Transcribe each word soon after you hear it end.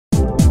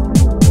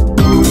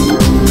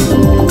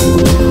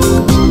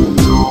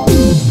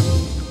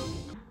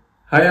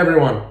Hi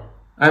everyone,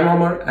 I'm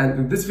Omar, and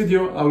in this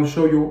video I will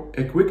show you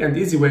a quick and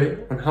easy way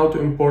on how to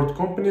import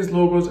companies'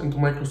 logos into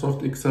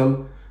Microsoft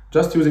Excel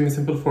just using a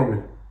simple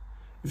formula.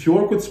 If you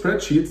work with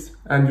spreadsheets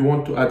and you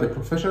want to add a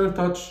professional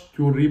touch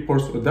to your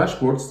reports or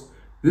dashboards,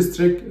 this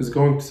trick is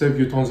going to save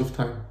you tons of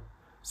time.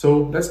 So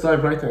let's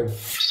dive right in.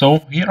 So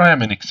here I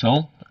am in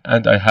Excel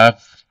and I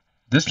have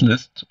this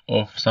list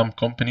of some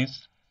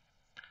companies: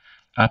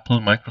 Apple,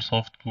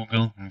 Microsoft,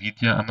 Google,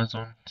 Nvidia,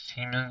 Amazon,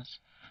 Siemens,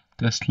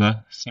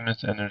 Tesla,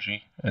 Siemens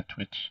Energy, and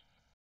Twitch.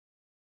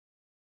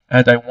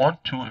 And I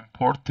want to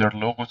import their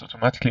logos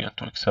automatically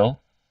into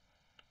Excel.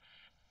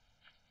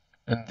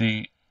 In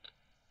the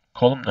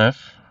column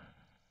F,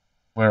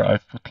 where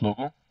I've put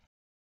logo.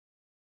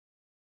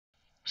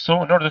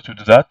 So in order to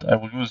do that, I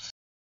will use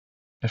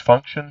a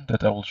function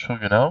that I will show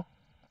you now,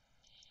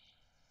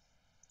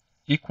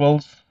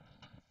 equals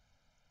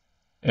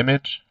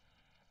image,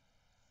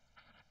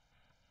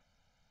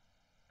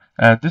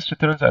 and this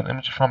returns an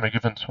image from a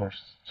given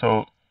source.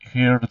 So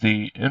here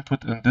the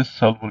input in this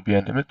cell will be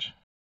an image.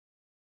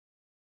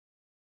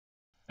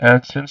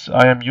 And since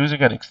I am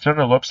using an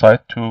external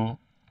website to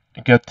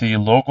get the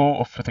logo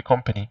of the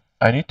company,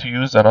 I need to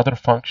use another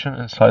function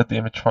inside the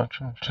image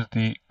function, which is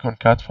the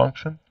concat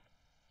function.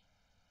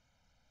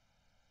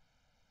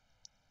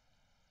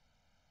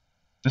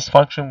 This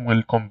function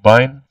will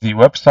combine the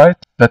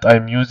website that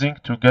I'm using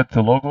to get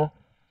the logo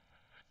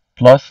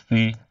plus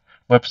the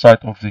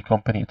website of the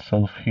company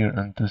itself here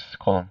in this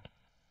column.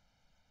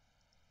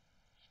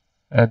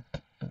 And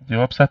the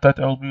website that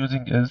I will be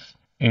using is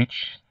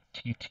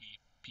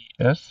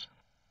https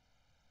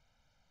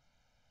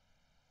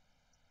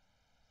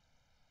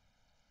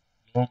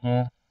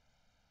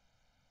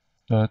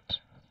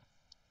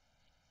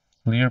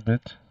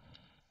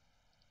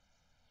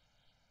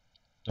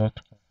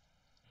logo.clearbit.com.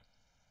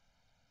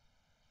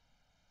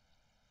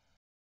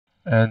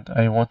 And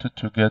I wanted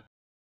to get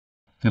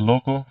the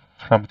logo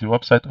from the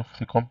website of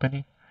the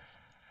company,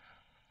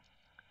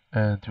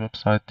 and the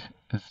website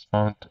is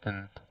found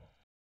in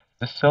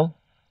this cell.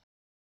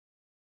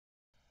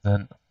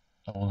 Then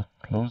I will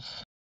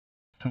close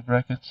two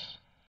brackets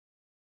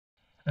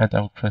and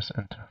I will press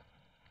enter.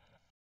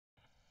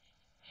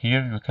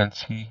 Here you can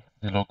see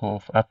the logo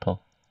of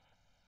Apple.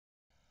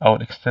 I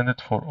will extend it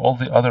for all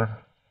the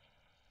other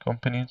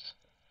companies,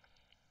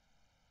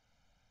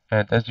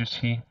 and as you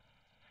see,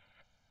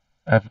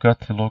 I've got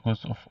the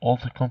logos of all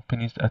the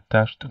companies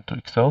attached into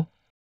Excel.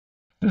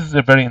 This is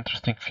a very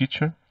interesting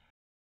feature.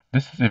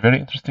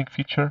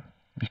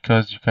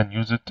 Because you can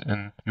use it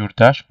in your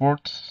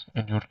dashboards,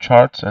 in your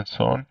charts, and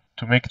so on,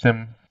 to make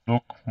them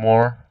look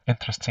more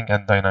interesting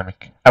and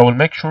dynamic. I will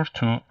make sure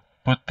to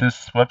put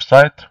this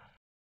website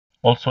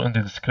also in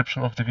the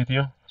description of the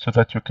video so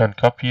that you can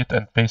copy it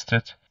and paste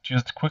it to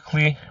use it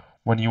quickly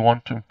when you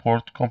want to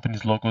import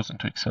companies' logos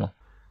into Excel.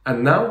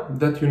 And now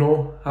that you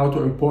know how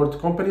to import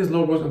companies'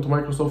 logos into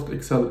Microsoft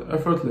Excel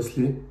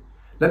effortlessly,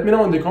 let me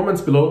know in the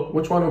comments below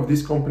which one of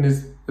these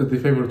companies is the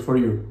favorite for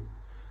you.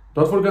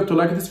 Don't forget to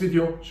like this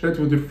video, share it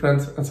with your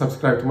friends, and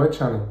subscribe to my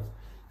channel.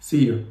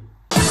 See you!